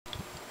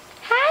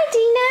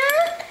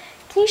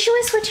you show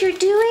us what you're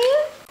doing?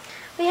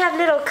 We have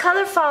little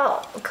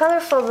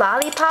colorful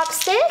lollipop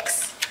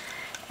sticks,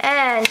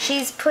 and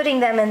she's putting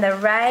them in the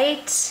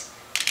right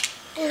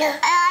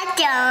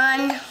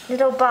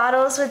little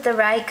bottles with the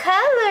right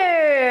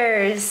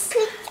colors.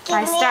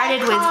 I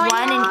started with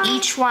one in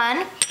each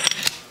one.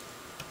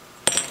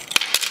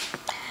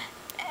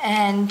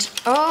 And,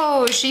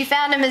 oh, she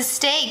found a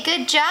mistake.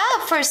 Good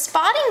job for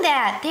spotting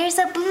that. There's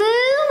a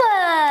blue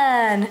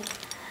one.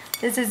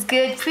 This is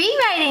good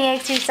pre-writing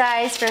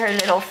exercise for her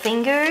little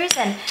fingers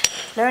and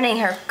learning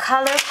her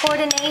color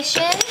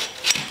coordination.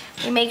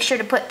 We make sure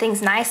to put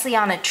things nicely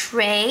on a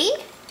tray.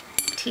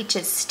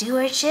 Teaches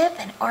stewardship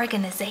and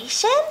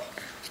organization.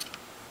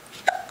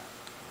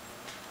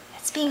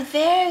 It's being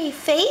very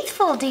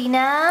faithful,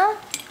 Dina.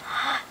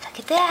 Look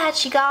at that.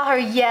 She got her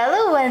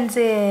yellow ones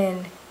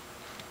in.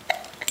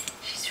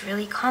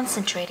 Really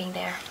concentrating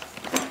there.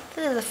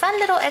 This is a fun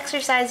little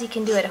exercise you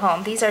can do at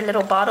home. These are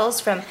little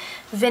bottles from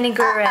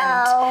vinegar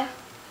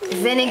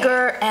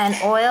and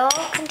oil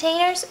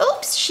containers.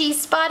 Oops, she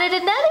spotted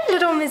another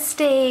little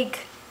mistake.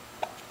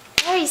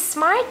 Very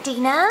smart,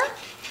 Dina.